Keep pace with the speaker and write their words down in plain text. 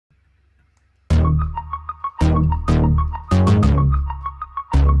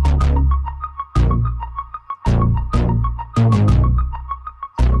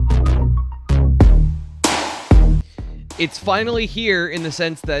It's finally here in the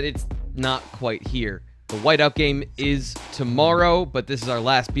sense that it's not quite here. The whiteout game is tomorrow, but this is our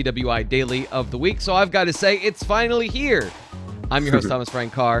last BWI Daily of the week, so I've got to say it's finally here. I'm your host, Thomas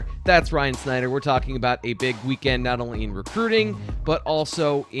Frank Carr. That's Ryan Snyder. We're talking about a big weekend, not only in recruiting, but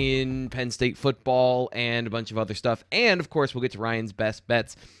also in Penn State football and a bunch of other stuff. And, of course, we'll get to Ryan's best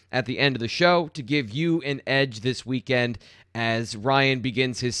bets at the end of the show to give you an edge this weekend as Ryan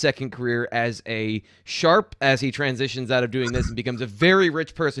begins his second career as a sharp as he transitions out of doing this and becomes a very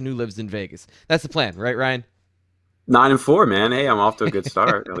rich person who lives in Vegas. That's the plan, right, Ryan? 9-4, man. Hey, I'm off to a good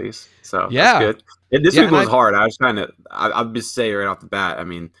start at least. So yeah, that's good. This week was hard. I was trying to. I'll just say right off the bat. I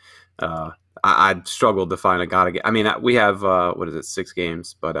mean, I struggled to find a guy to get. I mean, we have 6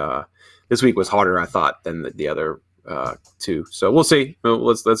 games, but this week was harder, I thought, than the other 2. So we'll see.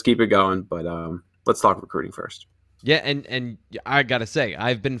 Let's keep it going. But let's talk recruiting first. Yeah, and I gotta say,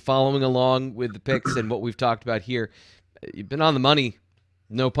 I've been following along with the picks and what we've talked about here. You've been on the money,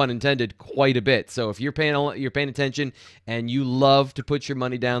 no pun intended, quite a bit. So if you're paying attention and you love to put your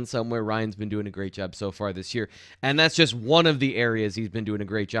money down somewhere, Ryan's been doing a great job so far this year. And that's just one of the areas he's been doing a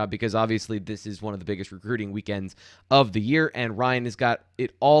great job because obviously this is one of the biggest recruiting weekends of the year, and Ryan has got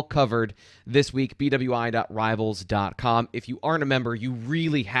it all covered this week, bwi.rivals.com. If you aren't a member, you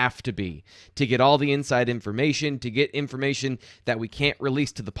really have to be to get all the inside information, to get information that we can't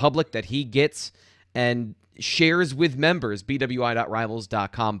release to the public that he gets and shares with members.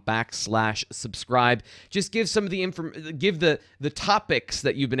 bwi.rivals.com/subscribe. Just give some of the give the topics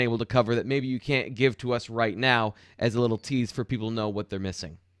that you've been able to cover that maybe you can't give to us right now as a little tease for people to know what they're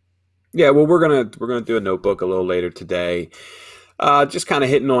missing. Yeah, well, we're gonna do a notebook a little later today. Just kind of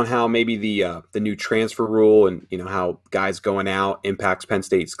hitting on how maybe the new transfer rule and how guys going out impacts Penn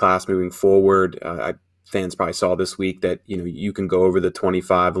State's class moving forward. Fans probably saw this week that you can go over the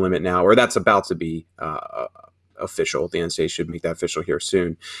 25 limit now, or that's about to be official. The NCAA should make that official here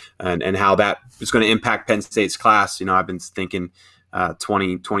soon, and how that is going to impact Penn State's class. I've been thinking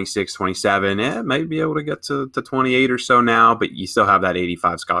 20, 26, 27, maybe be able to get to 28 or so now, but you still have that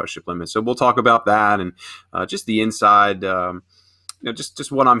 85 scholarship limit. So we'll talk about that and just the inside.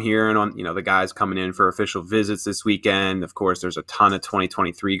 Just what I'm hearing on, the guys coming in for official visits this weekend. Of course, there's a ton of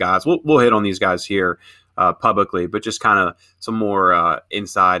 2023 guys. We'll hit on these guys here publicly, but just kind of some more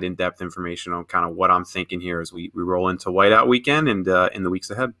inside, in-depth information on kind of what I'm thinking here as we roll into whiteout weekend and in the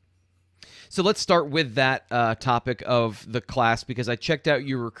weeks ahead. So let's start with that topic of the class, because I checked out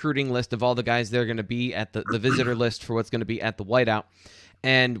your recruiting list of all the guys that are going to be at the visitor list for what's going to be at the whiteout.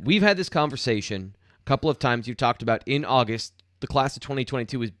 And we've had this conversation a couple of times. You've talked about in August, the class of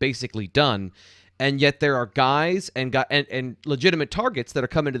 2022 is basically done, and yet there are guys and legitimate targets that are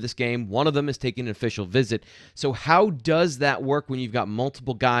coming to this game. One of them is taking an official visit. So how does that work when you've got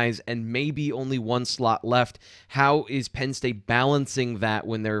multiple guys and maybe only one slot left? How is Penn State balancing that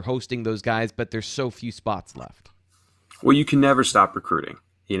when they're hosting those guys, but there's so few spots left? Well, you can never stop recruiting.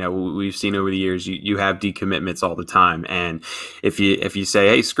 We've seen over the years you have decommitments all the time, and if you say,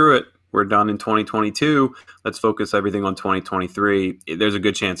 hey, screw it, we're done in 2022. Let's focus everything on 2023. There's a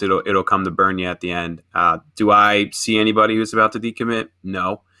good chance it'll come to burn you at the end. Do I see anybody who's about to decommit?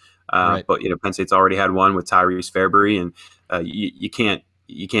 No. Right. But Penn State's already had one with Tyrese Fairbury, and you can't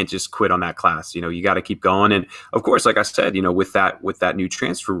just quit on that class. You got to keep going. And of course, like I said, with that new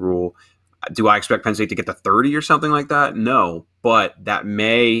transfer rule, do I expect Penn State to get to 30 or something like that? No. But that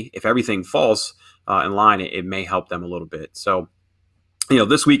may, if everything falls in line, it may help them a little bit. So.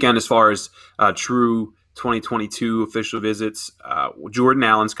 This weekend, as far as true 2022 official visits, Jordan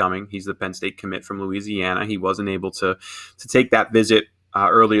Allen's coming. He's the Penn State commit from Louisiana. He wasn't able to take that visit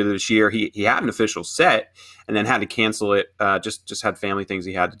earlier this year. He had an official set and then had to cancel it. Just had family things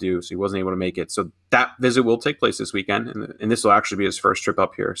he had to do, so he wasn't able to make it. So that visit will take place this weekend, and this will actually be his first trip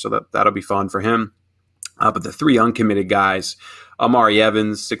up here. So that'll be fun for him. But the 3 uncommitted guys, Amari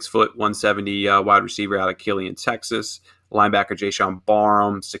Evans, 6 foot, 170 wide receiver out of Killeen, Texas. Linebacker Jayshon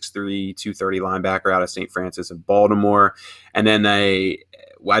Barham, 6'3", 230 linebacker out of St. Francis in Baltimore. And then I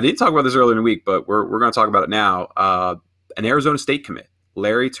didn't talk about this earlier in the week, but we're going to talk about it now. An Arizona State commit,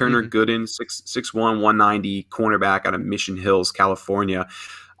 Larry Turner Gooden, 6'1", 190 cornerback out of Mission Hills, California.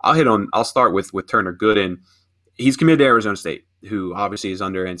 I'll start with Turner Gooden. He's committed to Arizona State, who obviously is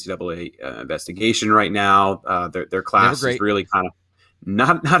under NCAA investigation right now. Their class is really kind of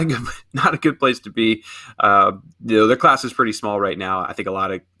not a good place to be. Their class is pretty small right now. I think a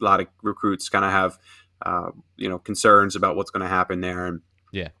lot of recruits kind of have concerns about what's going to happen there. And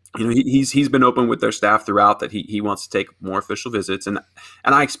He's been open with their staff throughout that he wants to take more official visits, and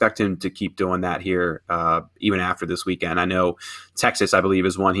I expect him to keep doing that here even after this weekend. I know Texas, I believe,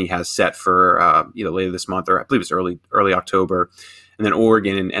 is one he has set for either later this month or I believe it's early October, and then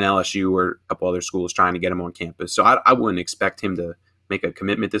Oregon and LSU or a couple other schools trying to get him on campus. So I wouldn't expect him to make a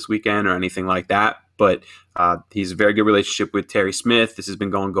commitment this weekend or anything like that. But he's a very good relationship with Terry Smith. This has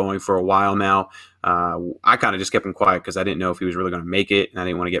been going for a while now. I kind of just kept him quiet because I didn't know if he was really going to make it, and I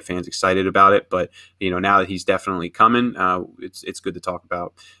didn't want to get fans excited about it. But now that he's definitely coming, it's good to talk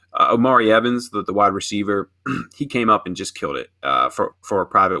about. Omari Evans, the wide receiver, he came up and just killed it for a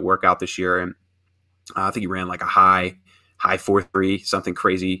private workout this year, and I think he ran like a high 4.3, something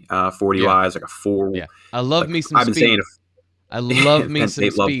crazy, 40 wise, like a 4. Yeah, I love me some speed. I love me some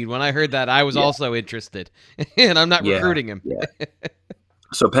speed. When I heard that, I was also interested, and I'm not recruiting him.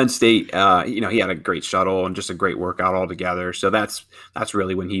 So Penn State, he had a great shuttle and just a great workout altogether. So that's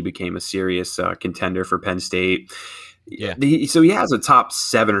really when he became a serious contender for Penn State. Yeah. So he has a top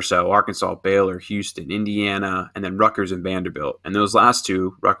 7 or so: Arkansas, Baylor, Houston, Indiana, and then Rutgers and Vanderbilt. And those last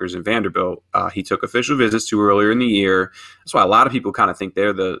two, Rutgers and Vanderbilt, he took official visits to earlier in the year. That's why a lot of people kind of think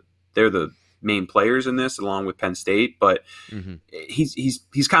they're the main players in this, along with Penn State. But he's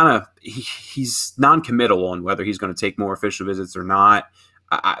non-committal on whether he's going to take more official visits or not.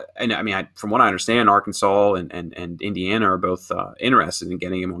 From what I understand, Arkansas and Indiana are both interested in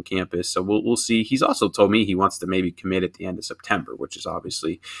getting him on campus. So we'll see. He's also told me he wants to maybe commit at the end of September, which is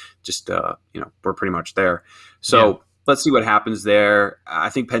obviously just we're pretty much there. So let's see what happens there. I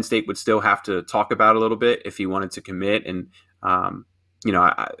think Penn State would still have to talk about it a little bit if he wanted to commit, and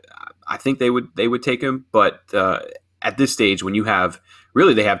I think they would take him, but at this stage, when you have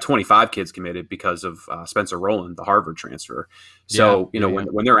they have 25 kids committed because of Spencer Rowland, the Harvard transfer. So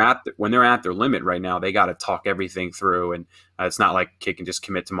when they're at their limit right now, they got to talk everything through, and it's not like kid can just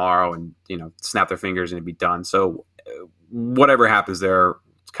commit tomorrow and snap their fingers and it'd be done. So whatever happens there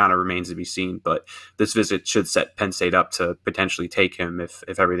kind of remains to be seen. But this visit should set Penn State up to potentially take him if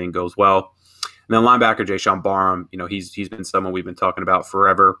everything goes well. And then linebacker Jayshon Barham, he's been someone we've been talking about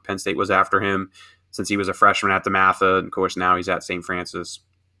forever. Penn State was after him since he was a freshman at DeMatha. And of course, now he's at St. Francis.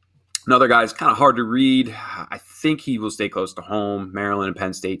 Another guy's kind of hard to read. I think he will stay close to home. Maryland and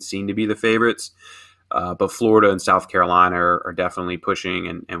Penn State seem to be the favorites. But Florida and South Carolina are definitely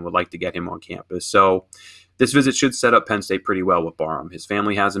pushing and would like to get him on campus. So this visit should set up Penn State pretty well with Barham. His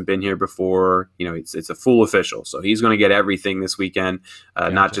family hasn't been here before. It's a full official. So he's going to get everything this weekend,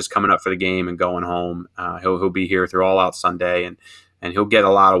 not just coming up for the game and going home. He'll be here through All Out Sunday, and he'll get a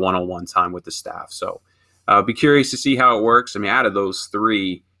lot of one-on-one time with the staff. So I'll be curious to see how it works. Out of those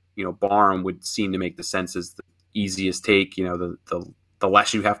three, Barham would seem to make the sense as the easiest take, the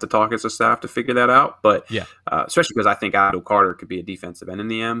less you have to talk as a staff to figure that out. But especially because I think Abdul Carter could be a defensive end in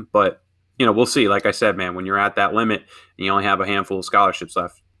the end. But, we'll see. Like I said, man, when you're at that limit and you only have a handful of scholarships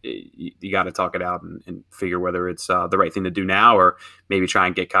left, you got to talk it out and figure whether it's the right thing to do now or maybe try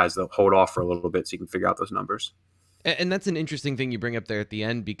and get guys to hold off for a little bit so you can figure out those numbers. And that's an interesting thing you bring up there at the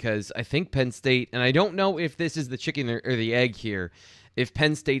end, because I think Penn State, and I don't know if this is the chicken or the egg here, if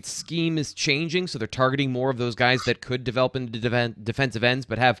Penn State's scheme is changing, so they're targeting more of those guys that could develop into defensive ends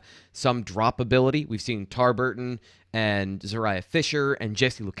but have some drop ability. We've seen Tarburton and Zariah Fisher and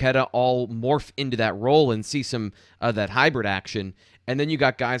Jesse Luketa all morph into that role and see some of that hybrid action. And then you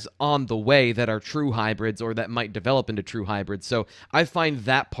got guys on the way that are true hybrids or that might develop into true hybrids. So I find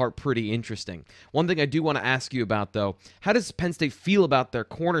that part pretty interesting. One thing I do want to ask you about, though, how does Penn State feel about their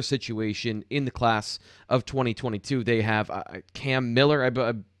corner situation in the class of 2022? They have Cam Miller,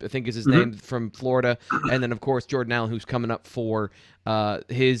 I think is his name, from Florida. And then, of course, Jordan Allen, who's coming up for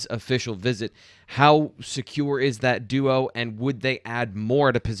his official visit. How secure is that duo, and would they add more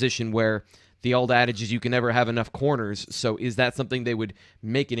at a position where the old adage is you can never have enough corners? So is that something they would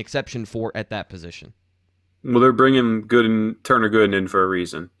make an exception for at that position? Well, they're bringing Turner Gooden in for a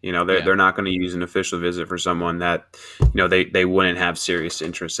reason. They're not going to use an official visit for someone that they wouldn't have serious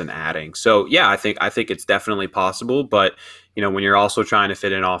interest in adding. So yeah, I think it's definitely possible. But when you're also trying to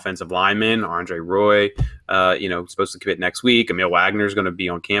fit in offensive linemen, Andre Roy, supposed to commit next week. Emil Wagner is going to be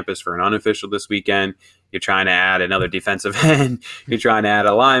on campus for an unofficial this weekend. You're trying to add another defensive end. You're trying to add a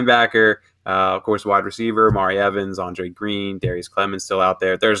linebacker. Of course, wide receiver, Mari Evans, Andre Green, Darius Clemens still out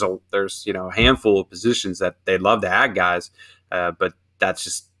there. There's a handful of positions that they'd love to add guys, but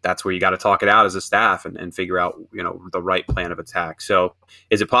that's where you got to talk it out as a staff and figure out the right plan of attack. So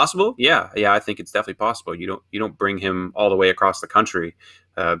is it possible? Yeah, I think it's definitely possible. You don't bring him all the way across the country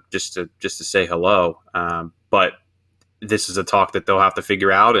just to say hello, but this is a talk that they'll have to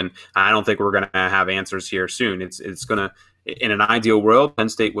figure out, and I don't think we're going to have answers here soon. It's going in an ideal world, Penn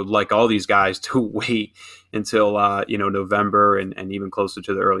State would like all these guys to wait until November and even closer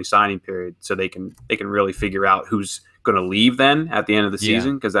to the early signing period, so they can really figure out who's going to leave then at the end of the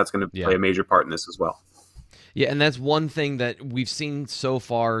season, because that's going to play a major part in this as well. Yeah, and that's one thing that we've seen so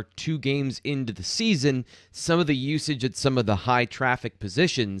far, 2 games into the season, some of the usage at some of the high traffic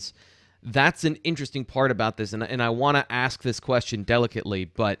positions. That's an interesting part about this, and I want to ask this question delicately,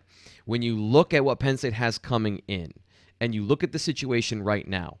 but when you look at what Penn State has coming in, and you look at the situation right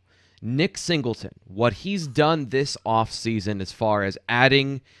now, Nick Singleton, what he's done this offseason as far as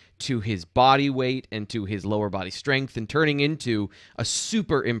adding to his body weight and to his lower body strength and turning into a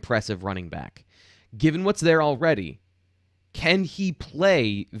super impressive running back. Given what's there already, can he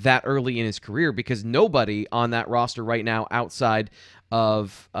play that early in his career? Because nobody on that roster right now outside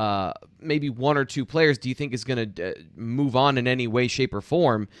of maybe 1 or 2 players do you think is going to move on in any way, shape, or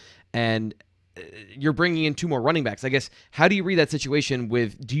form? And you're bringing in 2 more running backs. I guess, how do you read that situation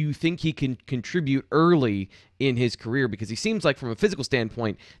with, do you think he can contribute early in his career? Because he seems like, from a physical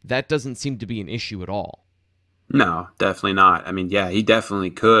standpoint, that doesn't seem to be an issue at all. No, definitely not. I mean, yeah, he definitely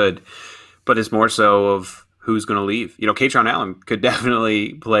could, but it's more so of who's going to leave. Katron Allen could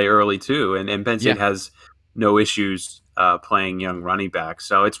definitely play early too, and Penn State has no issues playing young running backs.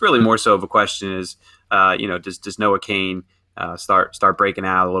 So it's really more so of a question is, does Noah Cain start breaking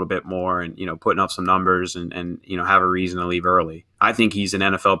out a little bit more and putting up some numbers and have a reason to leave early. I think he's an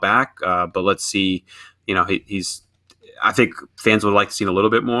NFL back, but let's see. He's. I think fans would like to see a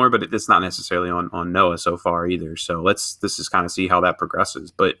little bit more, but it's not necessarily on Noah so far either. So let's just kind of see how that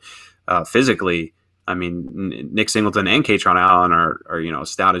progresses. But physically, I mean, Nick Singleton and Katron Allen are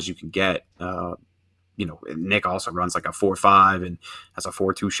as stout as you can get. Nick also runs like a 4.5 and has a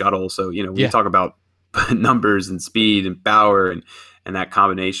 4.2 shuttle. So when you talk about numbers and speed and power and that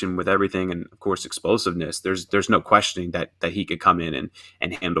combination with everything, and of course explosiveness, there's no questioning that he could come in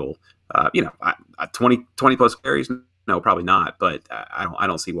and handle 20 plus carries. No, probably not, but I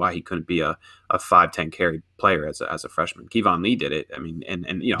don't see why he couldn't be a 5-10 carry player as a freshman. Kevon Lee did it. I mean, and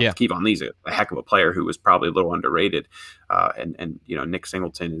Kevon Lee's a heck of a player who was probably a little underrated, and Nick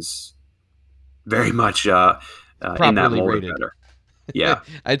Singleton is very much in that mold rated. Better. Yeah,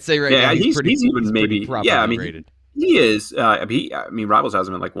 I'd say now he's even maybe rated. He is. I mean, Rivals has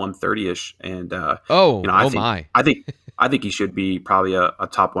him at like 130ish, and I think he should be probably a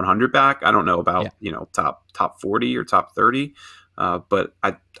top 100 back. I don't know about top 40 or top 30, but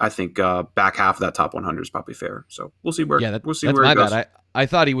I think back half of that top 100 is probably fair. So we'll see where we'll see where it goes. Bad. I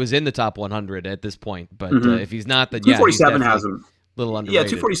thought he was in the top 100 at this point, but if he's not, then 247 has him. Little underrated.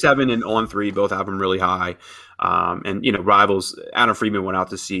 247 and On 3 both have him really high. And Rivals, Adam Friedman went out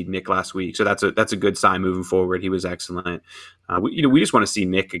to see Nick last week, so that's a good sign moving forward. He was excellent. We just want to see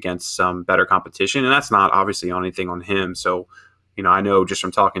Nick against some better competition, and that's not obviously on anything on him. So I know just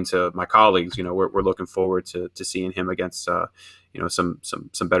from talking to my colleagues, we're looking forward to seeing him against some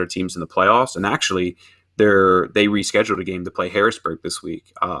better teams in the playoffs. And actually, they rescheduled a game to play Harrisburg this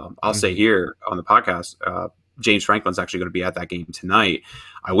week. I'll say here on the podcast, James Franklin's actually going to be at that game tonight.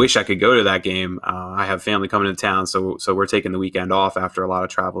 I wish I could go to that game. I have family coming into town, so we're taking the weekend off after a lot of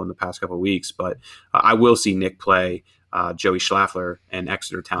travel in the past couple of weeks. But I will see Nick play Joey Schlafler and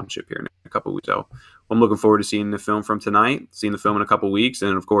Exeter Township here in a couple of weeks. So I'm looking forward to seeing the film from tonight, seeing the film in a couple of weeks,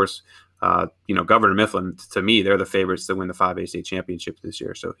 and of course, Governor Mifflin. To me, they're the favorites to win the 5A state championship this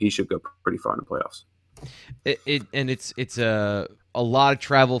year, so he should go pretty far in the playoffs. It's a lot of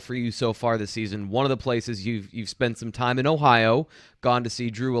travel for you so far this season. One of the places you've spent some time in Ohio, gone to see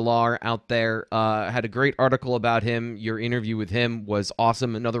Drew Allar out there. Had a great article about him. Your interview with him was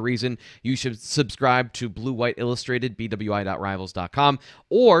awesome. Another reason you should subscribe to Blue White Illustrated, bwi.rivals.com,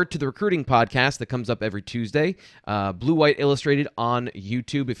 or to the recruiting podcast that comes up every Tuesday, Blue White Illustrated on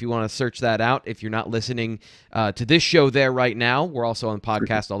YouTube, if you want to search that out. If you're not listening to this show there right now, we're also on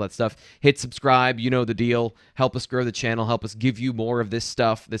podcast, all that stuff. Hit subscribe. You know the deal. Help us grow the channel. Help us give you more of this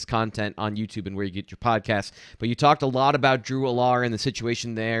stuff, this content on YouTube and where you get your podcasts. But you talked a lot about Drew Allar and the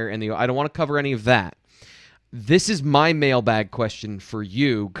situation there, and I don't want to cover any of that. This is my mailbag question for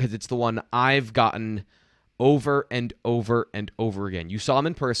you, because it's the one I've gotten over and over and over again. You saw him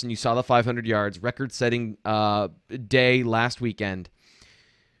in person. You saw the 500 yards, record-setting day last weekend.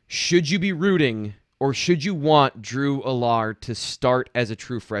 Should you be rooting, or should you want Drew Allar to start as a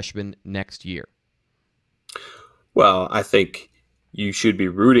true freshman next year? Well, I think you should be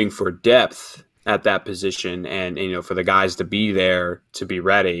rooting for depth at that position, and for the guys to be there to be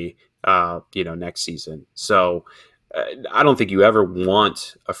ready, next season. So I don't think you ever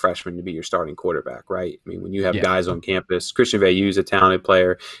want a freshman to be your starting quarterback, right? I mean, when you have guys on campus, Christian Veilleux is a talented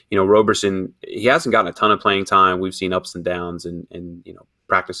player. Roberson, he hasn't gotten a ton of playing time. We've seen ups and downs and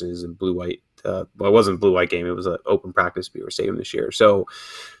practices and blue-white. Well, it wasn't a blue-white game. It was an open practice Beaver Stadium this year. So,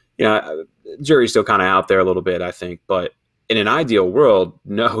 jury's still kind of out there a little bit, I think. But in an ideal world,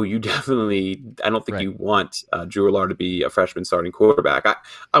 no, I don't think you want Drew Allar to be a freshman starting quarterback.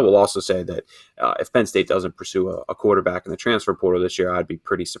 I will also say that if Penn State doesn't pursue a quarterback in the transfer portal this year, I'd be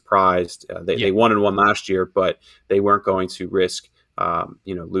pretty surprised. They won and won last year, but they weren't going to risk,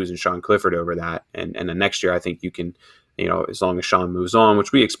 losing Sean Clifford over that. And then next year, I think you can, as long as Sean moves on,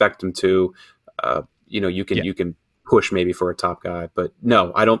 which we expect him to, you can push maybe for a top guy. But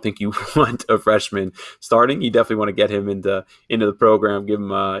no, I don't think you want a freshman starting. You definitely want to get him into the program, give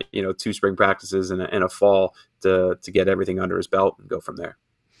him 2 spring practices and a fall to get everything under his belt and go from there.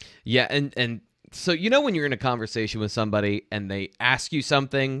 Yeah, and so when you're in a conversation with somebody and they ask you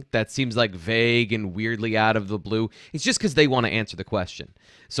something that seems like vague and weirdly out of the blue, it's just because they want to answer the question.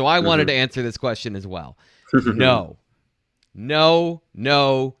 So I wanted to answer this question as well. No.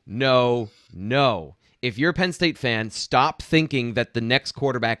 If you're a Penn State fan, stop thinking that the next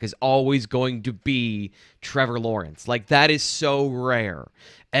quarterback is always going to be Trevor Lawrence. Like, that is so rare.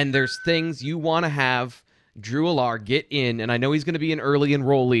 And there's things you want to have Drew Allar get in, and I know he's going to be an early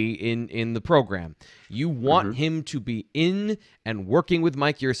enrollee in the program. You want him to be in and working with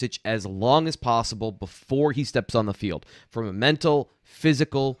Mike Yurcich as long as possible before he steps on the field from a mental,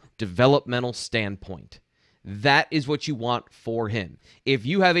 physical, developmental standpoint. That is what you want for him. If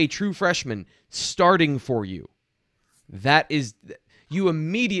you have a true freshman starting for you, you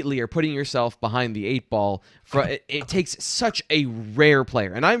immediately are putting yourself behind the 8 ball. It takes such a rare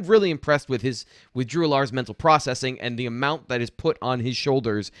player, and I'm really impressed with Drew Allar's mental processing and the amount that is put on his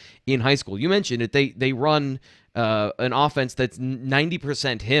shoulders in high school. You mentioned it; they run an offense that's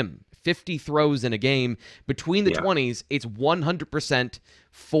 90% him. 50 throws in a game. Between the 20s, it's 100%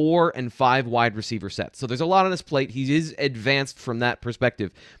 4 and 5 wide receiver sets. So there's a lot on his plate. He is advanced from that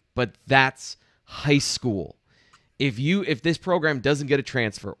perspective, but that's high school. If this program doesn't get a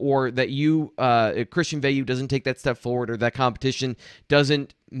transfer, or that Christian Veilleux doesn't take that step forward, or that competition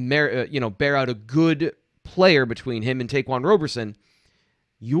doesn't bear out a good player between him and Taquan Roberson,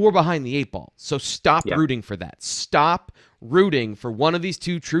 you're behind the 8 ball. So stop rooting for that. Stop rooting for one of these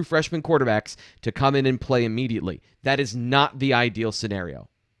 2 true freshman quarterbacks to come in and play immediately. That is not the ideal scenario.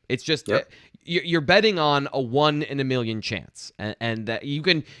 It's just you're betting on a 1 in a million chance, and that you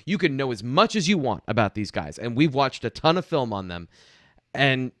can know as much as you want about these guys. And we've watched a ton of film on them,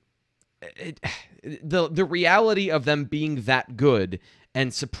 and the reality of them being that good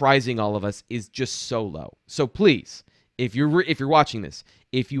and surprising all of us is just so low. So please, if you're watching this,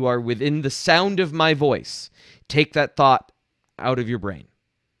 if you are within the sound of my voice, take that thought out of your brain,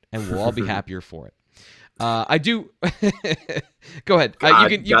 and we'll all be happier for it. I do. Go ahead.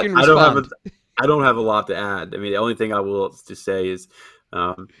 You can respond. I don't have a lot to add. I mean, the only thing I will just say is,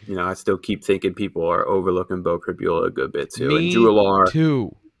 I still keep thinking people are overlooking Beau Pribula a good bit too. Me and Drew Allar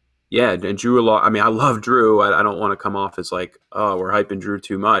too. Yeah, and Drew Allar. I mean, I love Drew. I don't want to come off as like, oh, we're hyping Drew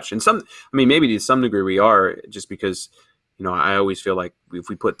too much. And maybe to some degree we are, just because, I always feel like if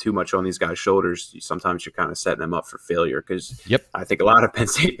we put too much on these guys' shoulders, sometimes you're kind of setting them up for failure. Because I think a lot of Penn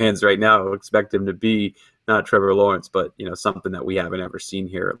State fans right now expect him to be not Trevor Lawrence, but something that we haven't ever seen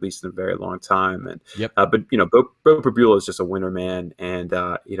here, at least in a very long time. And but Beau Pribula is just a winner, man, and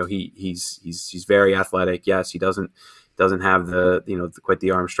he's very athletic. Yes, he doesn't have the quite the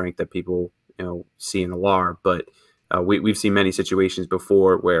arm strength that people see in Allar, but we've seen many situations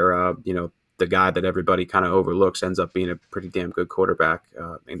before where the guy that everybody kind of overlooks ends up being a pretty damn good quarterback.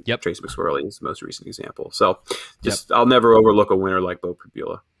 And Trace McSorley is the most recent example. So I'll never overlook a winner like Beau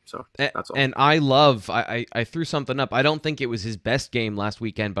Pribula. So that's all. And I threw something up. I don't think it was his best game last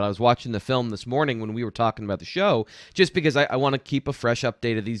weekend, but I was watching the film this morning when we were talking about the show, just because I want to keep a fresh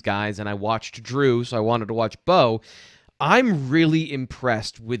update of these guys, and I watched Drew, so I wanted to watch Beau. I'm really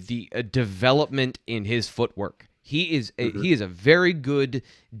impressed with the development in his footwork. He is a very good,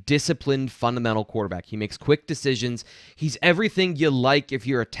 disciplined, fundamental quarterback. He makes quick decisions. He's everything you like if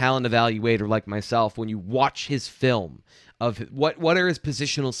you're a talent evaluator like myself when you watch his film of what are his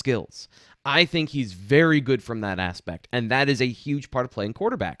positional skills. I think he's very good from that aspect, and that is a huge part of playing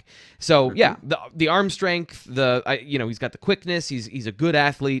quarterback. So, the arm strength, he's got the quickness, he's a good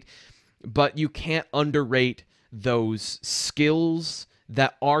athlete, but you can't underrate those skills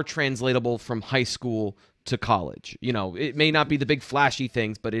that are translatable from high school to college. It may not be the big flashy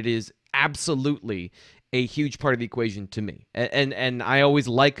things, but it is absolutely a huge part of the equation to me. And I always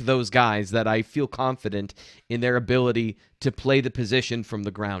like those guys that I feel confident in their ability to play the position from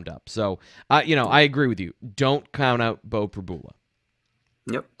the ground up. So, I agree with you. Don't count out Beau Pribula.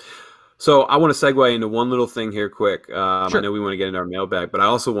 Yep. So I want to segue into one little thing here quick. Sure. I know we want to get into our mailbag, but I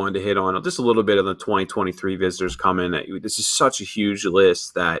also wanted to hit on just a little bit of the 2023 visitors coming. This is such a huge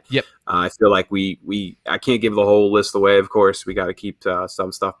list that I feel like I can't give the whole list away. Of course, we got to keep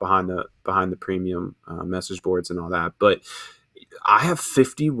some stuff behind the premium message boards and all that. But I have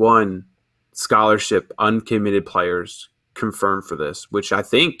 51 scholarship uncommitted players confirmed for this, which I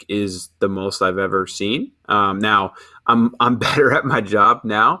think is the most I've ever seen. Now I'm better at my job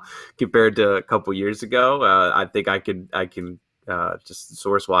now compared to a couple years ago. I think I can just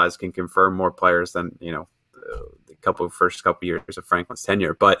source wise can confirm more players than the first couple years of Franklin's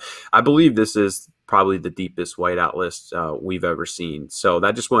tenure. But I believe this is probably the deepest whiteout list we've ever seen. So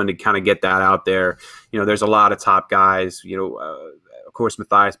I just wanted to kind of get that out there. There's a lot of top guys. Of course,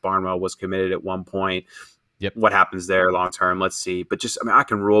 Matthias Barnwell was committed at one point. Yep. What happens there long term? Let's see. But I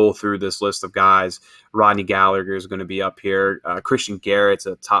can roll through this list of guys. Rodney Gallagher is going to be up here. Christian Garrett's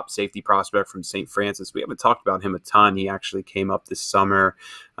a top safety prospect from St. Francis. We haven't talked about him a ton. He actually came up this summer.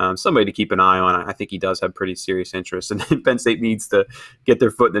 Somebody to keep an eye on. I think he does have pretty serious interest. And Penn State needs to get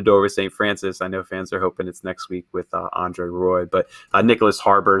their foot in the door with St. Francis. I know fans are hoping it's next week with Andre Roy. But Nicholas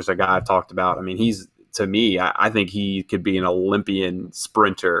Harbour is a guy I've talked about. To me, I think he could be an Olympian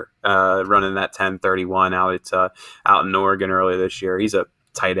sprinter running that 10:31 out in Oregon earlier this year. He's a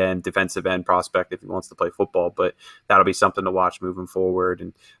tight end, defensive end prospect if he wants to play football, but that'll be something to watch moving forward.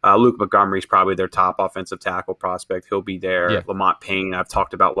 And Luke Montgomery's probably their top offensive tackle prospect. He'll be there. Yeah. Lamont Payne, I've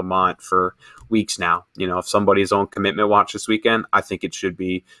talked about Lamont for weeks now. If somebody's on commitment watch this weekend, I think it should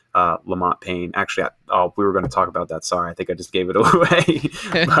be Lamont Payne. Actually, we were going to talk about that. Sorry, I think I just gave it away.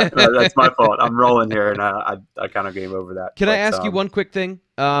 But, that's my fault. I'm rolling here, and I kind of gave over that. Can I ask you one quick thing?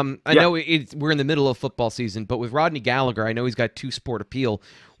 I know we're in the middle of football season, but with Rodney Gallagher, I know he's got two-sport appeal.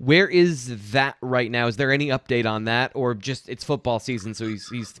 Where is that right now? Is there any update on that, or just it's football season, so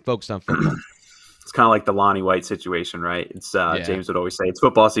he's focused on football? It's kind of like the Lonnie White situation, right? It's James would always say it's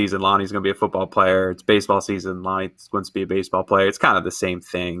football season. Lonnie's going to be a football player. It's baseball season. Lonnie wants to be a baseball player. It's kind of the same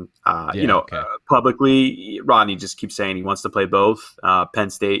thing. Publicly, Rodney just keeps saying he wants to play both. Penn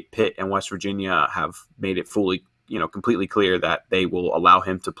State, Pitt, and West Virginia have made it completely clear that they will allow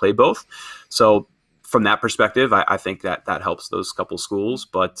him to play both. So from that perspective, I think that helps those couple schools.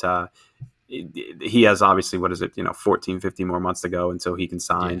 But he has obviously, 14, 15 more months to go until he can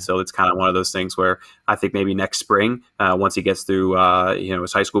sign. Yeah. So it's kind of one of those things where I think maybe next spring, once he gets through,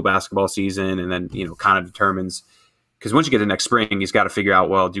 his high school basketball season and then, kind of determines, because once you get to next spring, he's got to figure out,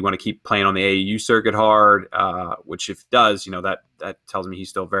 well, do you want to keep playing on the AAU circuit hard? Which if it does, that tells me he's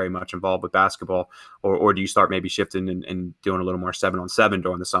still very much involved with basketball. Or do you start maybe shifting and doing a little more 7-on-7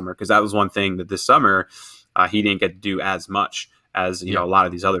 during the summer? Because that was one thing that this summer he didn't get to do as much as a lot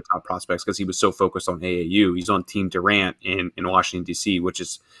of these other top prospects because he was so focused on AAU. He's on Team Durant in Washington, D.C., which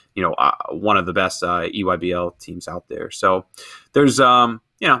is, one of the best EYBL teams out there. So there's,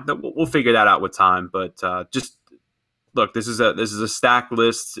 we'll figure that out with time. But just look, this is a stacked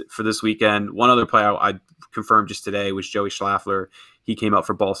list for this weekend. One other player I confirmed just today was Joey Schlaffer. He came up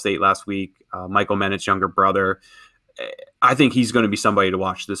for Ball State last week. Michael Mennett's younger brother. I think he's going to be somebody to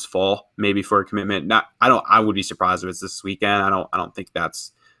watch this fall, maybe for a commitment. I would be surprised if it's this weekend. I don't think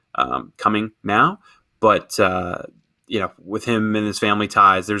that's coming now. But with him and his family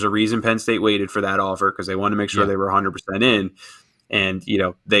ties, there's a reason Penn State waited for that offer because they wanted to make sure they were 100% in. And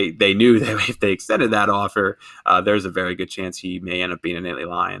they knew that if they extended that offer, there's a very good chance he may end up being a Nittany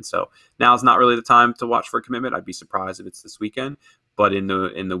Lion. So now is not really the time to watch for a commitment. I'd be surprised if it's this weekend. But in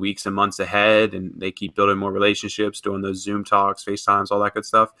the weeks and months ahead, and they keep building more relationships, doing those Zoom talks, FaceTimes, all that good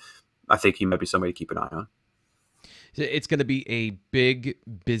stuff, I think he might be somebody to keep an eye on. It's going to be a big,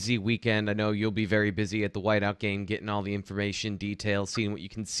 busy weekend. I know you'll be very busy at the Whiteout game, getting all the information, details, seeing what you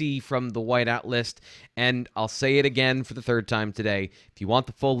can see from the Whiteout list. And I'll say it again for the third time today. If you want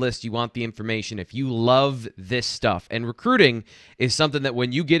the full list, you want the information, if you love this stuff, and recruiting is something that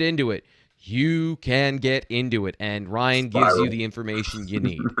when you get into it, you can get into it. And Ryan gives you the information you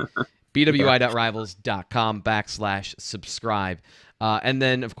need. bwi.rivals.com/subscribe. And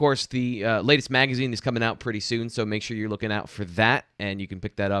then, of course, the latest magazine is coming out pretty soon, so make sure you're looking out for that, and you can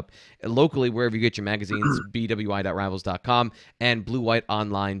pick that up locally wherever you get your magazines, bwi.rivals.com and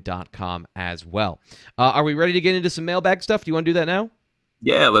bluewhiteonline.com as well. Are we ready to get into some mailbag stuff? Do you want to do that now?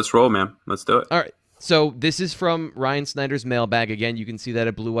 Yeah, let's roll, man. Let's do it. All right. So this is from Ryan Snyder's mailbag. Again, you can see that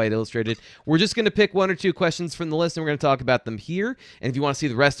at Blue White Illustrated. We're just going to pick one or two questions from the list, and we're going to talk about them here. And if you want to see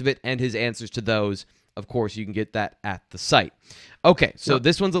the rest of it and his answers to those, of course, you can get that at the site. Okay, so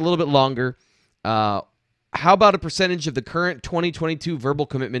this one's a little bit longer. How about a percentage of the current 2022 verbal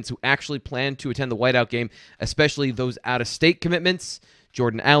commitments who actually plan to attend the whiteout game, especially those out-of-state commitments?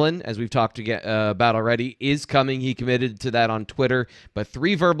 Jordan Allen, as we've talked about already, is coming. He committed to that on Twitter. But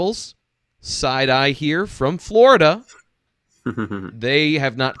 3 verbals, side-eye here from Florida. They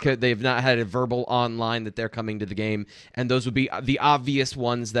have not had a verbal online that they're coming to the game, and those would be the obvious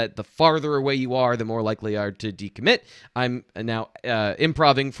ones that the farther away you are, the more likely you are to decommit. I'm now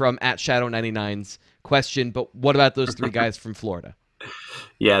improving from @Shadow99's question, but what about those 3 guys from Florida?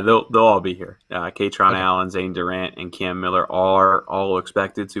 Yeah, they'll all be here. Katron Allen, Zane Durant, and Cam Miller are all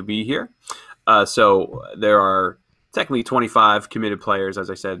expected to be here. So there are technically 25 committed players. As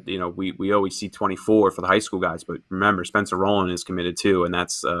I said, we always see 24 for the high school guys, but remember Spencer Rowland is committed too, and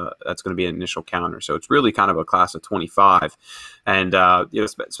that's going to be an initial counter. So it's really kind of a class of 25, and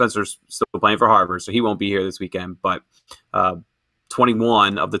Spencer's still playing for Harvard, so he won't be here this weekend. But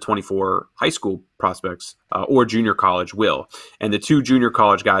 21 of the 24 high school prospects or junior college will, and the 2 junior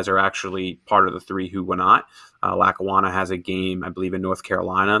college guys are actually part of the 3 who will not. Lackawanna has a game, I believe, in North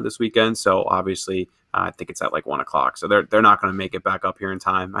Carolina this weekend, so obviously I think it's at like 1 o'clock. So they're not going to make it back up here in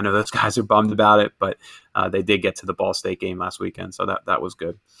time. I know those guys are bummed about it, but they did get to the Ball State game last weekend, so that was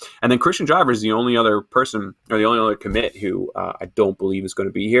good. And then Christian Driver is the only other person, or the only other commit who I don't believe is going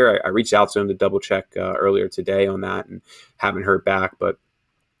to be here. I reached out to him to double check earlier today on that and haven't heard back, but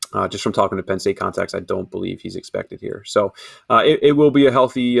just from talking to Penn State contacts, I don't believe he's expected here. So it will be a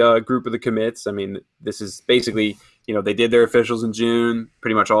healthy group of the commits. I mean, this is basically, they did their officials in June.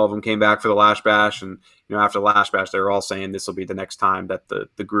 Pretty much all of them came back for the Lash Bash. And, after the Lash Bash, they were all saying this will be the next time that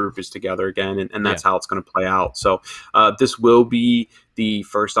the group is together again. And that's how it's going to play out. So this will be the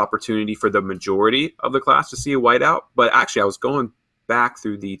first opportunity for the majority of the class to see a whiteout. But actually, I was going back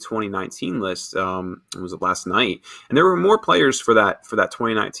through the 2019 list. It was last night, and there were more players for that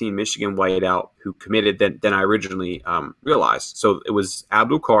 2019 Michigan whiteout who committed than I originally realized. So it was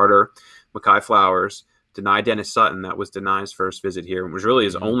Abdul Carter, Mekhi Flowers, Denai Dennis Sutton. That was Denai's first visit here, and was really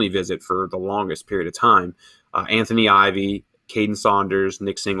his only visit for the longest period of time. Anthony Ivy, Caden Saunders,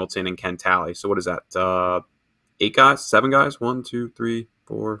 Nick Singleton, and Ken Talley. So what is that? 8 guys, 7 guys? 1, 2, 3,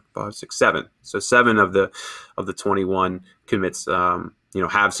 4, 5, 6, 7. So 7 of the 21 commits,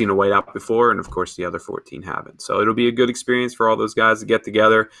 have seen a whiteout before, and of course the other 14 haven't. So it'll be a good experience for all those guys to get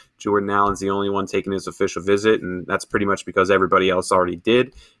together. Jordan Allen's the only one taking his official visit, and that's pretty much because everybody else already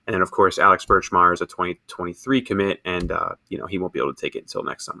did. And then of course Alex Birchmeyer is a 2023 commit, and he won't be able to take it until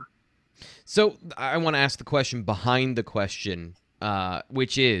next summer. So I want to ask the question behind the question,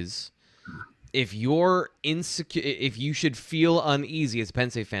 which is, if you're insecure, if you should feel uneasy as a Penn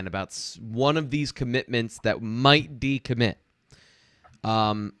State fan about one of these commitments that might decommit,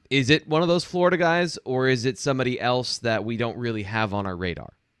 is it one of those Florida guys, or is it somebody else that we don't really have on our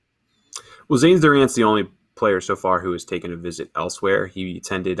radar? Well, Zane Durant's the only player so far who has taken a visit elsewhere. He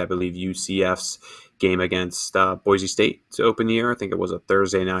attended, I believe, UCF's game against Boise State to open the year. I think it was a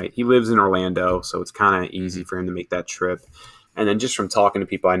Thursday night. He lives in Orlando, so it's kind of easy for him to make that trip. And then just from talking to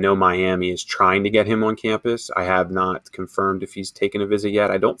people, I know Miami is trying to get him on campus. I have not confirmed if he's taken a visit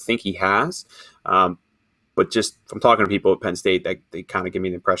yet. I don't think he has. But just from talking to people at Penn State, they kind of give me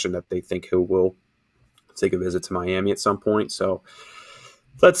the impression that they think he will take a visit to Miami at some point. So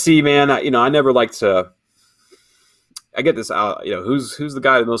let's see, man. I never like to – I get this out, who's the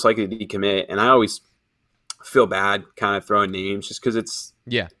guy that's most likely to decommit? And I always feel bad kind of throwing names just because it's –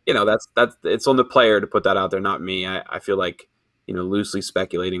 that's it's on the player to put that out there, not me. I feel like – loosely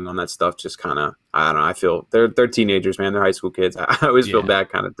speculating on that stuff just kind of, I don't know. I feel they're teenagers, man. They're high school kids. I always feel bad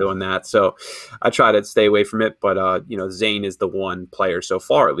kind of doing that. So I try to stay away from it. But, Zane is the one player so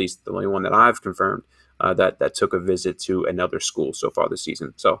far, at least the only one that I've confirmed that took a visit to another school so far this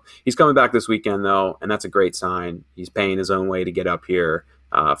season. So he's coming back this weekend, though, and that's a great sign. He's paying his own way to get up here.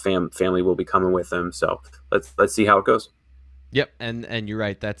 Family will be coming with him. So let's see how it goes. Yep, and you're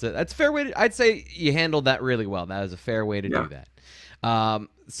right. That's a fair way. I'd say you handled that really well. That was a fair way to do that.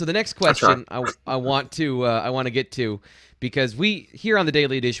 So the next question I want to get to, because we here on the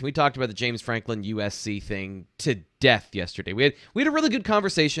Daily Edition, we talked about the James Franklin USC thing to death yesterday. We had a really good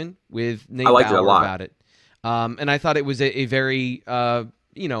conversation with Nate Bauer about it, and I thought it was a very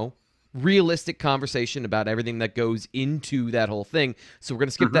realistic conversation about everything that goes into that whole thing. So we're going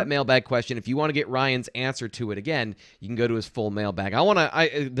to skip that mailbag question. If you want to get Ryan's answer to it again, you can go to his full mailbag.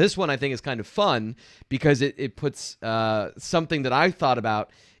 This one I think is kind of fun because it puts something that I thought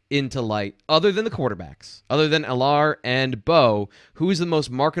about into light, other than the quarterbacks, other than Allar and Bo, who is the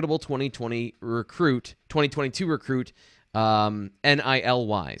most marketable 2022 recruit, NIL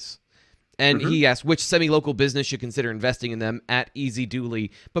wise. And he asked which semi-local business should consider investing in them at Easy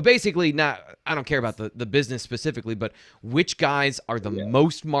Dooley. But basically, I don't care about the business specifically, but which guys are the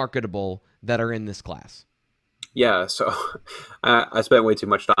most marketable that are in this class? Yeah, so I spent way too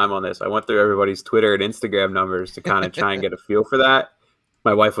much time on this. I went through everybody's Twitter and Instagram numbers to kind of try and get a feel for that.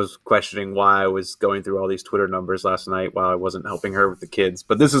 My wife was questioning why I was going through all these Twitter numbers last night while I wasn't helping her with the kids.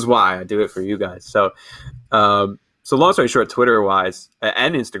 But this is why I do it for you guys. So long story short, Twitter-wise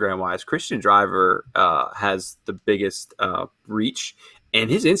and Instagram-wise, Christian Driver has the biggest reach, and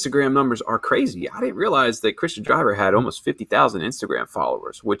his Instagram numbers are crazy. I didn't realize that Christian Driver had almost 50,000 Instagram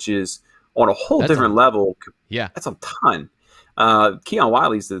followers, which is on a whole different level. Yeah. That's a ton. Keon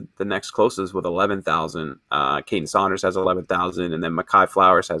Wiley's the next closest with 11,000. Caden Saunders has 11,000, and then Mekhi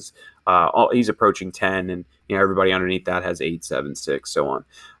Flowers has he's approaching 10, and everybody underneath that has 8, 7, 6, so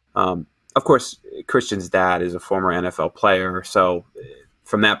on. Of course, Christian's dad is a former NFL player, so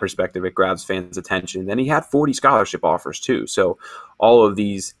from that perspective, it grabs fans' attention. And he had 40 scholarship offers too. So all of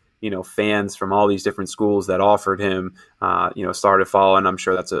these fans from all these different schools that offered him, started following. I'm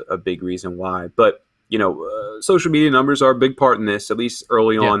sure that's a big reason why. But social media numbers are a big part in this. At least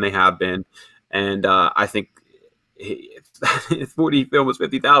early on, they have been. And I think if 40, almost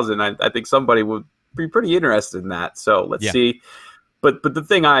 50,000, I think somebody would be pretty interested in that. So let's see. But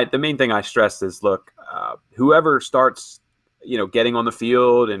the main thing I stressed is, look, whoever starts, getting on the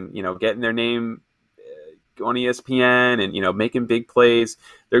field and getting their name on ESPN and making big plays,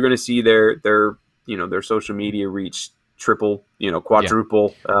 they're going to see their social media reach triple,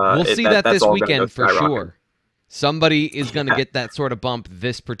 quadruple. We'll see that this weekend for sure. Somebody is going to get that sort of bump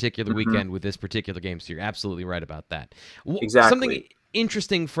this particular weekend with this particular game. So you're absolutely right about that. Exactly. Something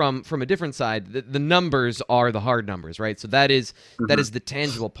interesting from a different side, the numbers are the hard numbers, right? So that is the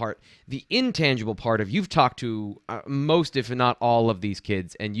tangible part. The intangible part of, you've talked to most, if not all, of these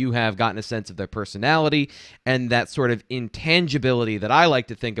kids, and you have gotten a sense of their personality and that sort of intangibility that I like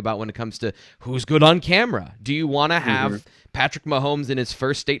to think about when it comes to who's good on camera. Do you want to have Patrick Mahomes in his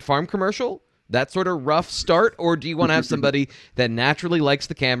first State Farm commercial? That sort of rough start? Or do you want to have somebody that naturally likes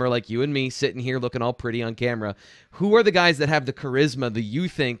the camera, like you and me, sitting here looking all pretty on camera? Who are the guys that have the charisma that you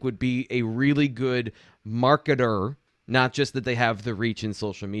think would be a really good marketer, not just that they have the reach in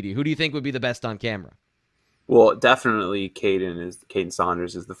social media? Who do you think would be the best on camera? Well, definitely Caden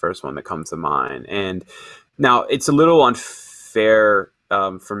Saunders is the first one that comes to mind. And now it's a little unfair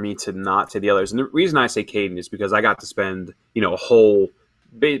for me to not say the others. And the reason I say Caden is because I got to spend, a whole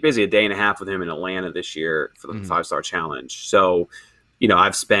basically a day and a half with him in Atlanta this year for the 5-Star Challenge. So,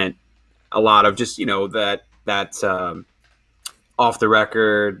 I've spent a lot of just, that off the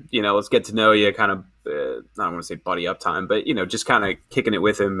record, let's get to know you kind of, I don't want to say buddy up time, but, just kind of kicking it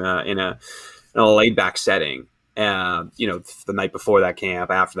with him in a laid back setting, the night before that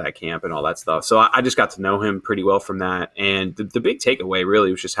camp, after that camp, and all that stuff. So I just got to know him pretty well from that. And the big takeaway really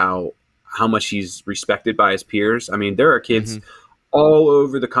was just how much he's respected by his peers. I mean, there are kids all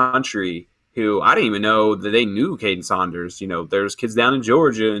over the country who I didn't even know that they knew Caden Saunders. There's kids down in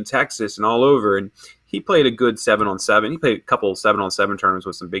Georgia and Texas and all over, and he played a good 7-on-7. He played a couple of 7-on-7 tournaments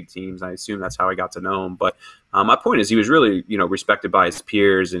with some big teams. I assume that's how I got to know him. But my point is, he was really, respected by his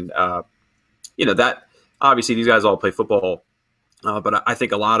peers, and that obviously these guys all play football, but I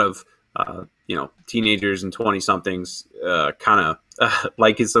think a lot of teenagers and 20-somethings kind of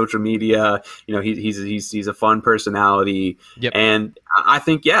like his social media. He's a fun personality, and I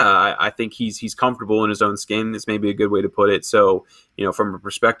think he's comfortable in his own skin. Is maybe a good way to put it. So from a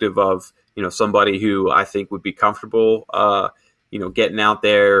perspective of somebody who I think would be comfortable, getting out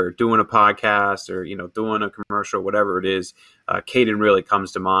there or doing a podcast or doing a commercial, whatever it is, Caden really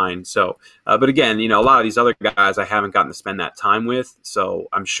comes to mind. So, but again, a lot of these other guys I haven't gotten to spend that time with. So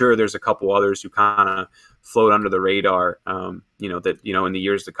I'm sure there's a couple others who kind of float under the radar. That in the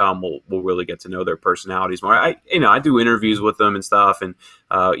years to come, we'll really get to know their personalities more. I do interviews with them and stuff, and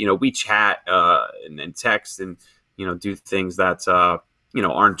we chat and text and do things that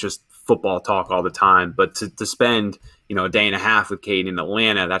aren't just football talk all the time. But to spend a day and a half with Caden in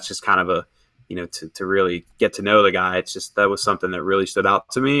Atlanta, that's just kind of a to really get to know the guy. It's just, that was something that really stood out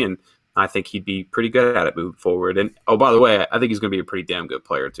to me, and I think he'd be pretty good at it moving forward. And oh, by the way, I think he's going to be a pretty damn good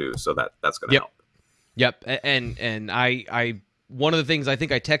player too. So that's going to help. Yep. And I one of the things, I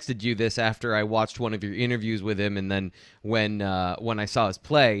think I texted you this after I watched one of your interviews with him, and then when I saw his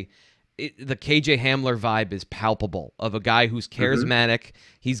play, the KJ Hamler vibe is palpable of a guy who's charismatic.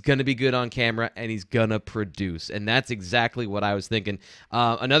 He's going to be good on camera, and he's going to produce. And that's exactly what I was thinking.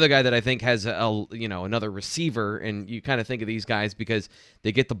 Another guy that I think has another receiver, and you kind of think of these guys because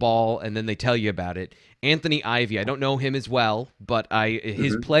they get the ball and then they tell you about it. Anthony Ivy. I don't know him as well, but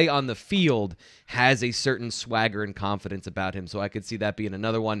his play on the field has a certain swagger and confidence about him. So I could see that being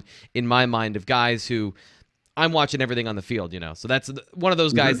another one in my mind of guys who I'm watching everything on the field, So that's one of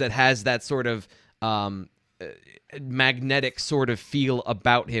those guys that has that sort of magnetic sort of feel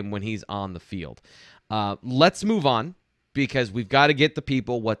about him when he's on the field. Let's move on because we've got to get the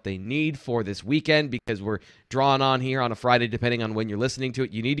people what they need for this weekend because we're drawing on here on a Friday, depending on when you're listening to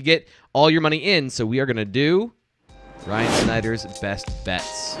it. You need to get all your money in, so we are going to do Ryan Snyder's best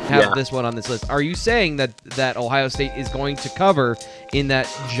bets. Have this one on this list. Are you saying that Ohio State is going to cover in that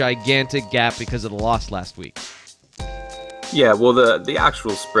gigantic gap because of the loss last week? Yeah, well, the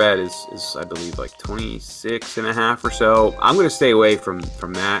actual spread is I believe like 26.5 or so. I'm going to stay away from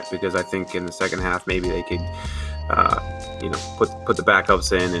that because I think in the second half maybe they could put the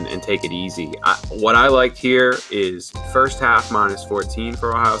backups in and take it easy. What I liked here is first half -14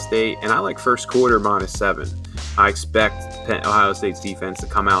 for Ohio State, and I like first quarter -7. I expect Ohio State's defense to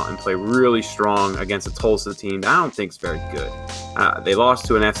come out and play really strong against a Tulsa team that I don't think is very good. They lost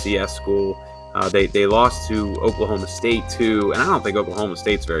to an FCS school. They lost to Oklahoma State too, and I don't think Oklahoma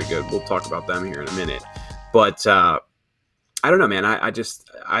State's very good. We'll talk about them here in a minute. But I don't know, man.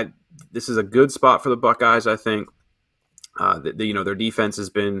 This is a good spot for the Buckeyes, I think. Their defense has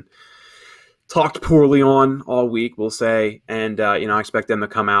been talked poorly on all week, we'll say. And, I expect them to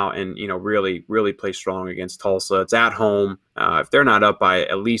come out and, really, really play strong against Tulsa. It's at home. If they're not up by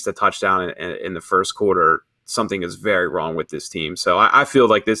at least a touchdown in the first quarter, something is very wrong with this team. So I feel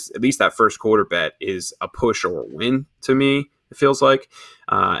like at least that first quarter bet is a push or a win to me, it feels like.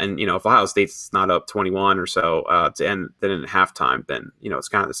 If Ohio State's not up 21 or so to end then in halftime, then, it's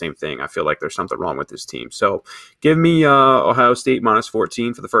kind of the same thing. I feel like there's something wrong with this team. So give me Ohio State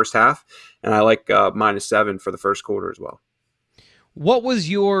 -14 for the first half, and I like -7 for the first quarter as well. What was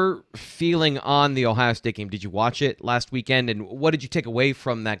your feeling on the Ohio State game? Did you watch it last weekend, and what did you take away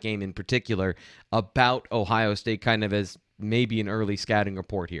from that game in particular about Ohio State kind of as maybe an early scouting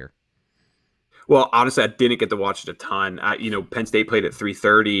report here? Well, honestly, I didn't get to watch it a ton. Penn State played at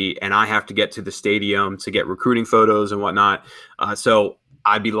 3:30, and I have to get to the stadium to get recruiting photos and whatnot. So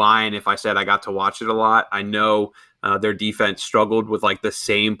I'd be lying if I said I got to watch it a lot. I know their defense struggled with like the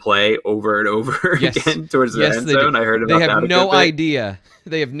same play over and over again towards the end zone. I heard about that. They have no idea.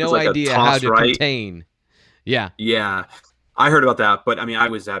 They have no idea how to contain. Yeah. Yeah. I heard about that, but I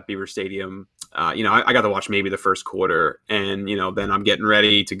was at Beaver Stadium. I got to watch maybe the first quarter, and then I'm getting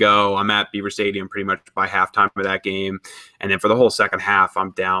ready to go. I'm at Beaver Stadium pretty much by halftime of that game, and then for the whole second half,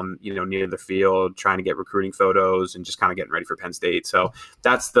 I'm down, near the field trying to get recruiting photos and just kind of getting ready for Penn State. So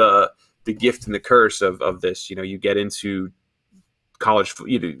that's the gift and the curse of this. You get into college,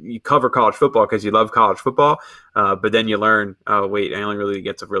 you cover college football because you love college football, but then you learn, oh wait, I only really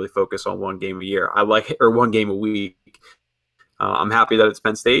get to really focus on one game a year. One game a week. I'm happy that it's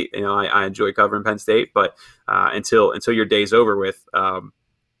Penn State. I enjoy covering Penn State, but until your day's over with,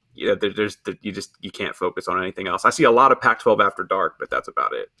 you can't focus on anything else. I see a lot of Pac-12 after dark, but that's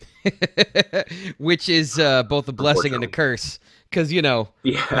about it. Which is both a blessing and a curse, because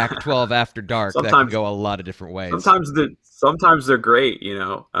Pac-12 after dark that can go a lot of different ways. Sometimes they're great.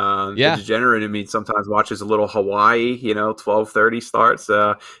 The degenerate in me sometimes watches a little Hawaii. 12:30 starts.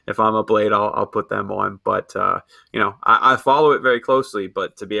 If I'm up late, I'll put them on. But I follow it very closely.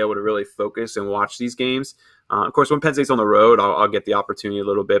 But to be able to really focus and watch these games. Of course, when Penn State's on the road, I'll get the opportunity a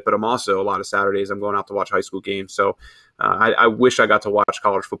little bit, but I'm also a lot of Saturdays I'm going out to watch high school games. So I wish I got to watch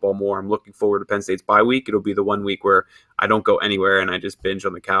college football more. I'm looking forward to Penn State's bye week. It'll be the 1 week where I don't go anywhere and I just binge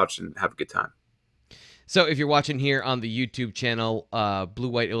on the couch and have a good time. So if you're watching here on the YouTube channel, Blue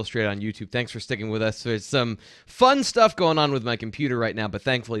White Illustrated on YouTube, thanks for sticking with us. There's some fun stuff going on with my computer right now, but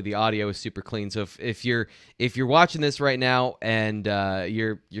thankfully the audio is super clean. So if you're watching this right now and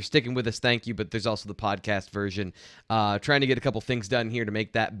you're sticking with us, thank you. But there's also the podcast version. Trying to get a couple things done here to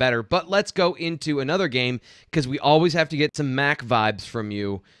make that better. But let's go into another game because we always have to get some MAC vibes from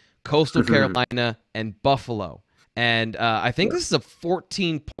you. Coastal Carolina and Buffalo. And I think this is a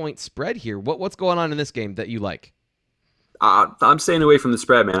 14-point spread here. What's going on in this game that you like? I'm staying away from the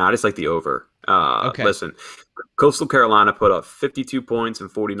spread, man. I just like the over. Okay. Listen, Coastal Carolina put up 52 points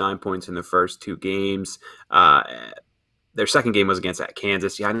and 49 points in the first two games. Their second game was against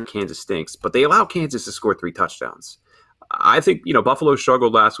Kansas. Yeah, I know Kansas stinks, but they allowed Kansas to score 3 touchdowns. I think, Buffalo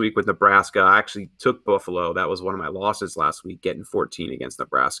struggled last week with Nebraska. I actually took Buffalo. That was one of my losses last week, getting 14 against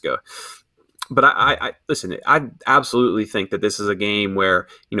Nebraska. But I listen, I absolutely think that this is a game where,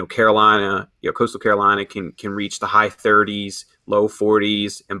 Carolina, Coastal Carolina can reach the high 30s, low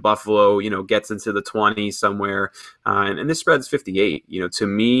 40s, and Buffalo, gets into the 20s somewhere. And this spread's 58. To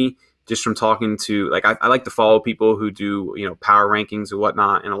me, just from talking to, like, I like to follow people who do, power rankings and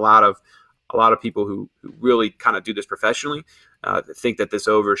whatnot. And a lot of people who really kind of do this professionally think that this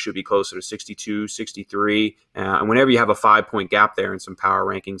over should be closer to 62, 63. And whenever you have a 5-point gap there in some power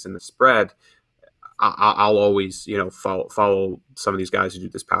rankings in the spread, I'll always, follow some of these guys who do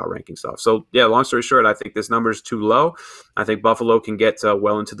this power ranking stuff. So, yeah, long story short, I think this number is too low. I think Buffalo can get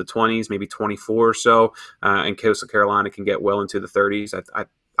well into the 20s, maybe 24 or so, and Coastal Carolina can get well into the 30s.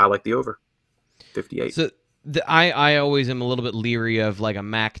 I like the over, 58. So I always am a little bit leery of like a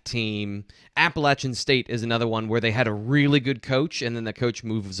MAC team. Appalachian State is another one where they had a really good coach, and then the coach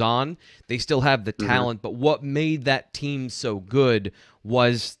moves on. They still have the talent, but what made that team so good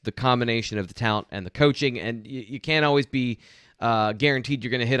was the combination of the talent and the coaching, and you can't always be guaranteed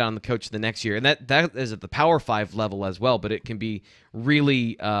you're going to hit on the coach the next year. And that is at the Power 5 level as well, but it can be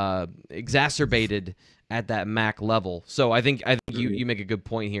really exacerbated at that MAC level. So I think you make a good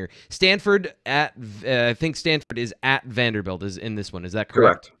point here. Stanford I think Stanford is at Vanderbilt is in this one. Is that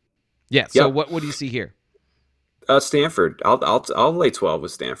correct? Yeah. So what do you see here? Stanford. I'll lay 12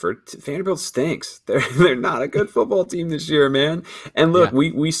 with Stanford. Vanderbilt stinks. They're not a good football team this year, man. And look,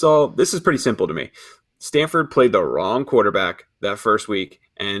 we saw, this is pretty simple to me. Stanford played the wrong quarterback that first week,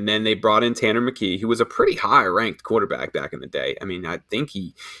 and then they brought in Tanner McKee, who was a pretty high-ranked quarterback back in the day. I mean, I think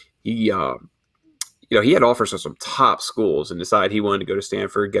he had offers from some top schools and decided he wanted to go to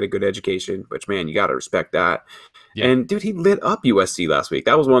Stanford, get a good education, which, man, you got to respect that. Yeah. And, dude, he lit up USC last week.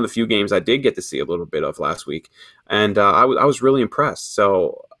 That was one of the few games I did get to see a little bit of last week. And I was really impressed.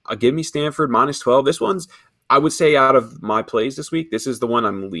 So give me Stanford minus 12. This one's, I would say, out of my plays this week, this is the one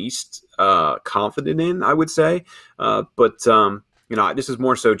I'm least confident in, I would say. But this is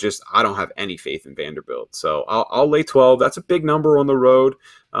more so just I don't have any faith in Vanderbilt. So I'll lay 12. That's a big number on the road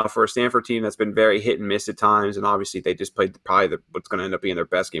for a Stanford team that's been very hit and miss at times. And obviously they just played probably what's going to end up being their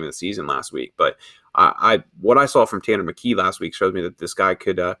best game of the season last week. But what I saw from Tanner McKee last week shows me that this guy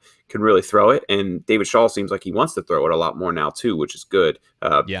can really throw it. And David Shaw seems like he wants to throw it a lot more now too, which is good.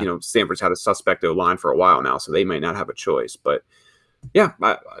 Stanford's had a suspect O-line for a while now, so they might not have a choice. But yeah,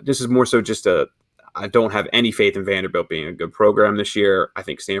 this is more so just I don't have any faith in Vanderbilt being a good program this year. I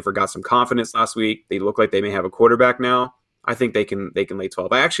think Stanford got some confidence last week. They look like they may have a quarterback now. I think they can lay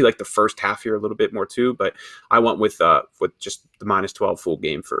 12. I actually like the first half here a little bit more too, but I went with just the minus 12 full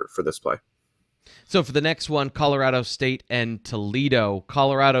game for this play. So for the next one, Colorado State and Toledo.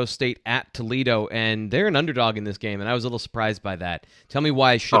 Colorado State at Toledo, and they're an underdog in this game, and I was a little surprised by that. Tell me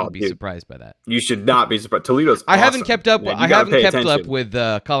why I shouldn't be surprised by that. You should not be surprised. Toledo's awesome. I haven't kept up. I haven't kept up with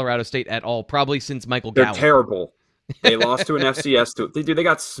Colorado State at all, probably since Michael Gallup. They're terrible. They lost to an FCS. They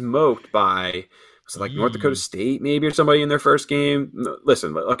got smoked by North Dakota State maybe or somebody in their first game.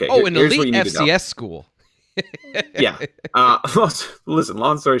 Listen, okay. An elite FCS school. Yeah. Listen,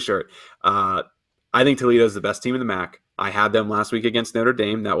 long story short, I think Toledo is the best team in the MAC. I had them last week against Notre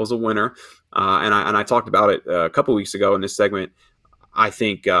Dame. That was a winner. And I talked about it a couple weeks ago in this segment. I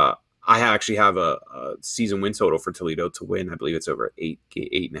think I actually have a season win total for Toledo to win. I believe it's over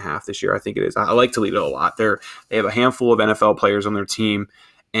 8.5 this year. I think it is. I like Toledo a lot. They have a handful of NFL players on their team,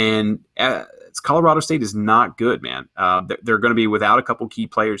 and Colorado State is not good, man. They're going to be without a couple key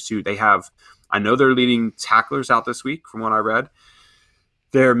players too. I know they're leading tacklers out this week from what I read.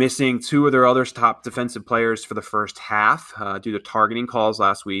 They're missing two of their other top defensive players for the first half due to targeting calls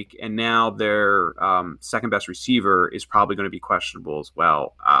last week. And now their second-best receiver is probably going to be questionable as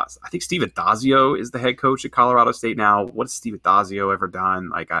well. I think Steve Adazio is the head coach at Colorado State now. What has Steve Adazio ever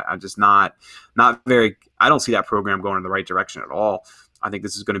done? I'm just not very – I don't see that program going in the right direction at all. I think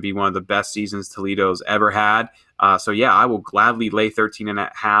this is going to be one of the best seasons Toledo's ever had. So, yeah, I will gladly lay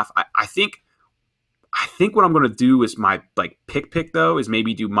 13.5. I think what I'm going to do is my pick though is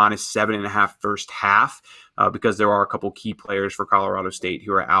maybe do minus 7.5 first half because there are a couple key players for Colorado State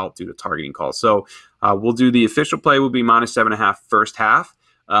who are out due to targeting calls. So we'll do the official play will be minus 7.5 first half,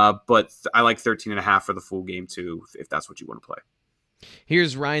 but I like 13.5 for the full game too if that's what you want to play.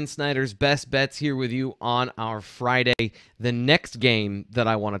 Here's Ryan Snyder's best bets here with you on our Friday. The next game that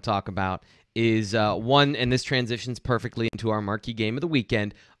I want to talk about is one, and this transitions perfectly into our marquee game of the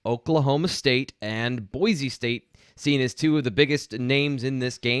weekend, Oklahoma State and Boise State, seen as two of the biggest names in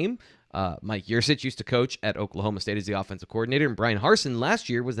this game. Mike Yurcich used to coach at Oklahoma State as the offensive coordinator, and Brian Harsin last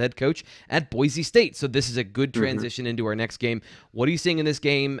year was the head coach at Boise State. So this is a good transition into our next game. What are you seeing in this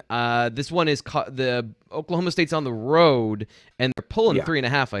game? This one is the Oklahoma State's on the road, and they're pulling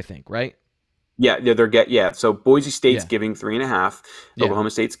 3.5, I think, right? So Boise State's giving 3.5.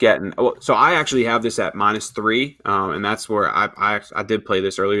 Oklahoma State's getting. So I actually have this at -3, and that's where I did play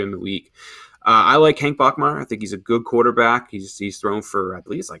this earlier in the week. I like Hank Bachmeier. I think he's a good quarterback. He's thrown for, I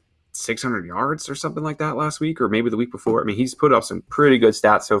believe it's like 600 yards or something like that last week, or maybe the week before. I mean, he's put up some pretty good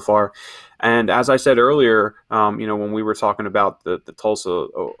stats so far. And as I said earlier, when we were talking about the Tulsa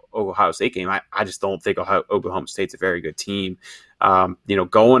Ohio State game, I just don't think Oklahoma State's a very good team.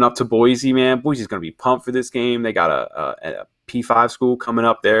 Going up to Boise, man, Boise's going to be pumped for this game. They got a P5 school coming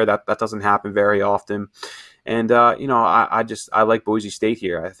up there. That doesn't happen very often. And I like Boise State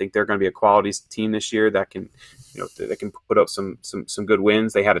here. I think they're going to be a quality team this year that can put up some good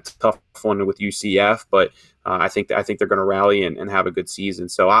wins. They had a tough one with UCF, but I think they're going to rally and have a good season.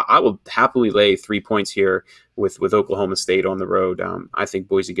 So I will happily lay 3 points here with Oklahoma State on the road. I think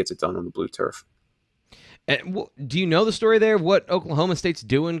Boise gets it done on the blue turf. And do you know the story there? What Oklahoma State's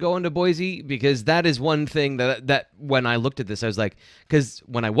doing going to Boise? Because that is one thing that when I looked at this, I was like, because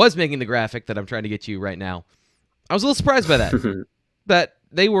when I was making the graphic that I'm trying to get you right now, I was a little surprised by that, that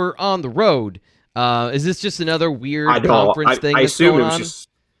they were on the road. Is this just another weird conference thing that's going on?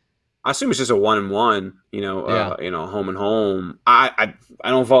 I assume it's just a 1-1, home and home. I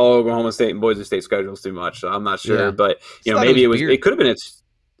don't follow Oklahoma State and Boise State schedules too much, so I'm not sure. But maybe it could have been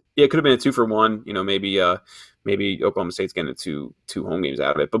it could have been a 2-for-1. Maybe Oklahoma State's getting two home games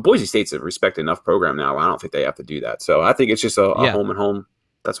out of it. But Boise State's a respected enough program now. I don't think they have to do that. So I think it's just a home and home.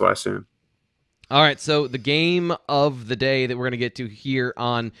 That's what I assume. All right, so the game of the day that we're going to get to here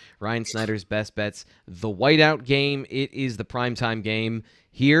on Ryan Snyder's Best Bets, the whiteout game. It is the primetime game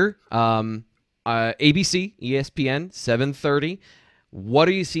here. ABC, ESPN, 7:30. What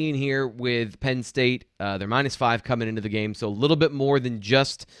are you seeing here with Penn State? They're -5 coming into the game, so a little bit more than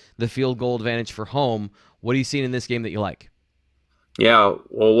just the field goal advantage for home. What are you seeing in this game that you like? Yeah,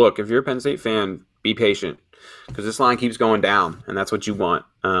 well, look, if you're a Penn State fan, be patient because this line keeps going down, and that's what you want.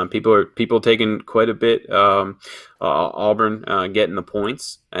 People taking quite a bit. Auburn getting the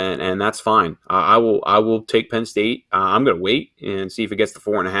points, and that's fine. I will take Penn State. I'm going to wait and see if it gets to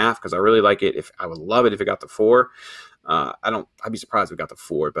 4.5 because I really like it. I would love it if it got to 4. I'd be surprised if we got to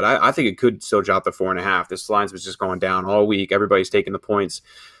 4, but I think it could still drop to 4.5. This line's was just going down all week. Everybody's taking the points.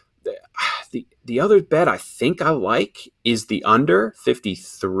 The other bet I think I like is the under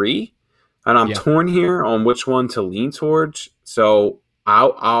 53, and I'm torn here on which one to lean towards. So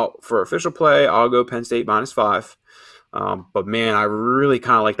I'll for official play, I'll go Penn State -5. But man, I really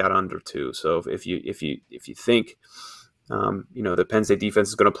kind of like that under too. So if you think the Penn State defense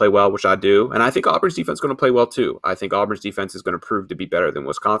is going to play well, which I do. And I think Auburn's defense is going to play well too. I think Auburn's defense is going to prove to be better than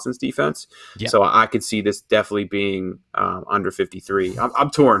Wisconsin's defense. Yeah. So I could see this definitely being under 53.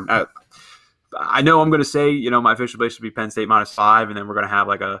 I'm torn. I know I'm going to say, my official play should be Penn State -5, and then we're going to have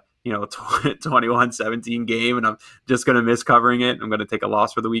like a 21-17 game, and I'm just going to miss covering it. I'm going to take a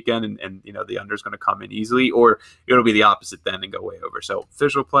loss for the weekend, and the under is going to come in easily, or it'll be the opposite then and go way over. So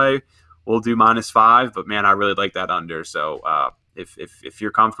official play, we'll do -5, but man, I really like that under. So if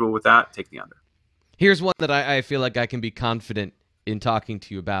you're comfortable with that, take the under. Here's one that I feel like I can be confident in talking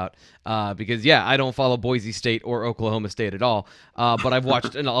to you about because, I don't follow Boise State or Oklahoma State at all, but I've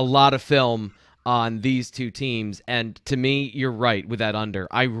watched a lot of film on these two teams, and to me, you're right with that under.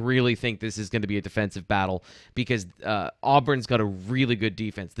 I really think this is going to be a defensive battle because Auburn's got a really good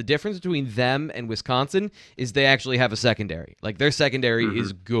defense. The difference between them and Wisconsin is they actually have a secondary. Like, their secondary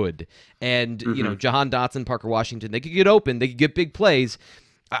is good, and Jahan Dotson, Parker Washington, they could get open, they could get big plays.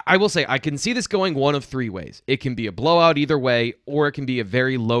 I will say I can see this going one of 3 ways. It can be a blowout either way, or it can be a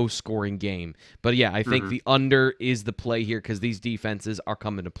very low-scoring game. But I think the under is the play here because these defenses are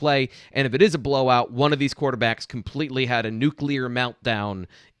coming to play. And if it is a blowout, one of these quarterbacks completely had a nuclear meltdown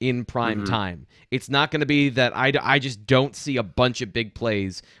in prime time. It's not going to be that I just don't see a bunch of big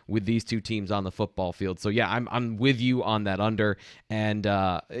plays with these two teams on the football field. So I'm with you on that under, and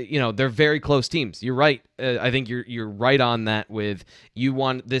they're very close teams. You're right. I think you're right on that. With you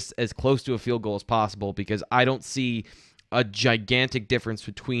want this as close to a field goal as possible because I don't see a gigantic difference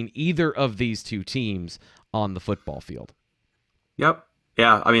between either of these two teams on the football field. Yep.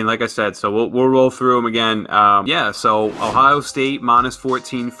 Yeah, I mean, like I said, so we'll roll through them again. So Ohio State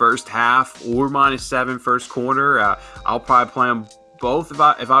 -14 first half or -7 first quarter. I'll probably play them both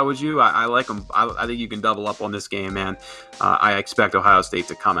if I was you. I like them. I think you can double up on this game, man. I expect Ohio State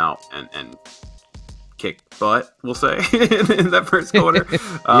to come out and kick butt, we'll say, in that first quarter.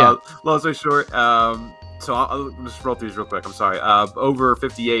 Yeah. Long story short, so I'll just roll through these real quick. I'm sorry. Over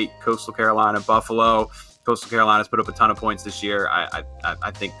 58, Coastal Carolina, Buffalo. Coastal Carolina's put up a ton of points this year.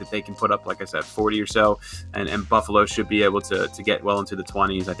 I think that they can put up, like I said, 40 or so, and Buffalo should be able to get well into the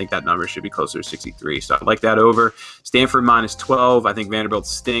 20s. I think that number should be closer to 63. So I like that over. Stanford -12. I think Vanderbilt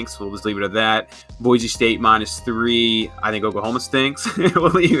stinks. We'll just leave it at that. Boise State -3. I think Oklahoma stinks. We'll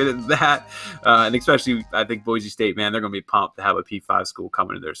leave it at that. And especially, I think Boise State, man, they're going to be pumped to have a P5 school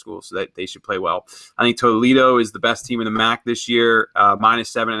coming to their school, so that they should play well. I think Toledo is the best team in the MAC this year.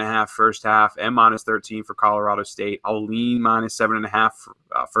 -7.5 first half and -13 for Colorado State. I'll lean -7.5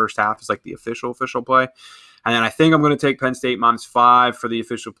 first half is like the official play. And then I think I'm going to take Penn State -5 for the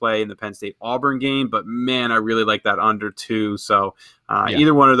official play in the Penn State Auburn game. But man, I really like that under 2. So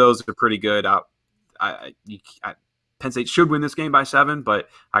either one of those are pretty good. Penn State should win this game by 7, but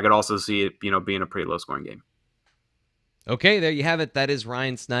I could also see it, being a pretty low scoring game. Okay, there you have it. That is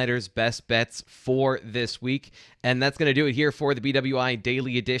Ryan Snyder's best bets for this week. And that's going to do it here for the BWI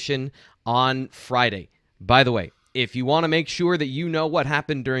Daily Edition on Friday. By the way, if you want to make sure that you know what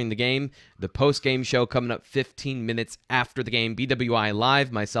happened during the game, the post-game show coming up 15 minutes after the game, BWI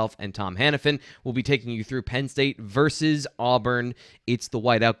Live, myself and Tom Hannafin will be taking you through Penn State versus Auburn. It's the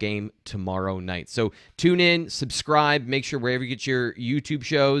whiteout game tomorrow night. So tune in, subscribe, make sure wherever you get your YouTube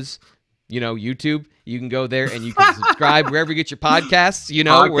shows, YouTube, you can go there and you can subscribe wherever you get your podcasts,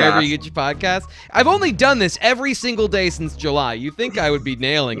 wherever you get your podcasts. I've only done this every single day since July. You think I would be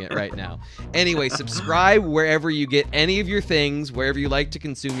nailing it right now. Anyway, subscribe wherever you get any of your things, wherever you like to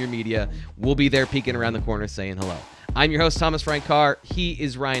consume your media. We'll be there peeking around the corner saying hello. I'm your host, Thomas Frank Carr. He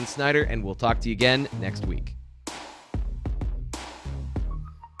is Ryan Snyder, and we'll talk to you again next week.